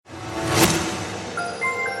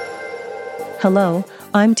Hello,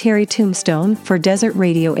 I'm Terry Tombstone for Desert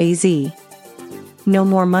Radio AZ. No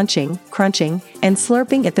more munching, crunching, and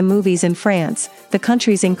slurping at the movies in France. The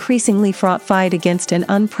country's increasingly fraught fight against an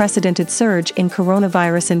unprecedented surge in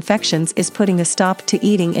coronavirus infections is putting a stop to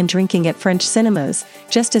eating and drinking at French cinemas,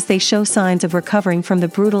 just as they show signs of recovering from the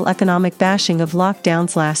brutal economic bashing of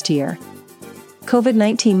lockdowns last year.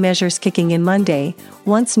 COVID-19 measures kicking in Monday,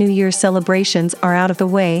 once New Year's celebrations are out of the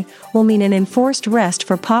way, will mean an enforced rest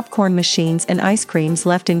for popcorn machines and ice creams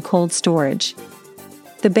left in cold storage.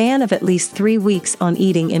 The ban of at least 3 weeks on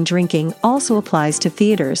eating and drinking also applies to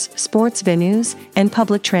theaters, sports venues, and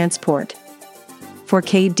public transport. For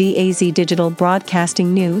KDAZ Digital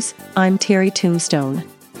Broadcasting News, I'm Terry Tombstone.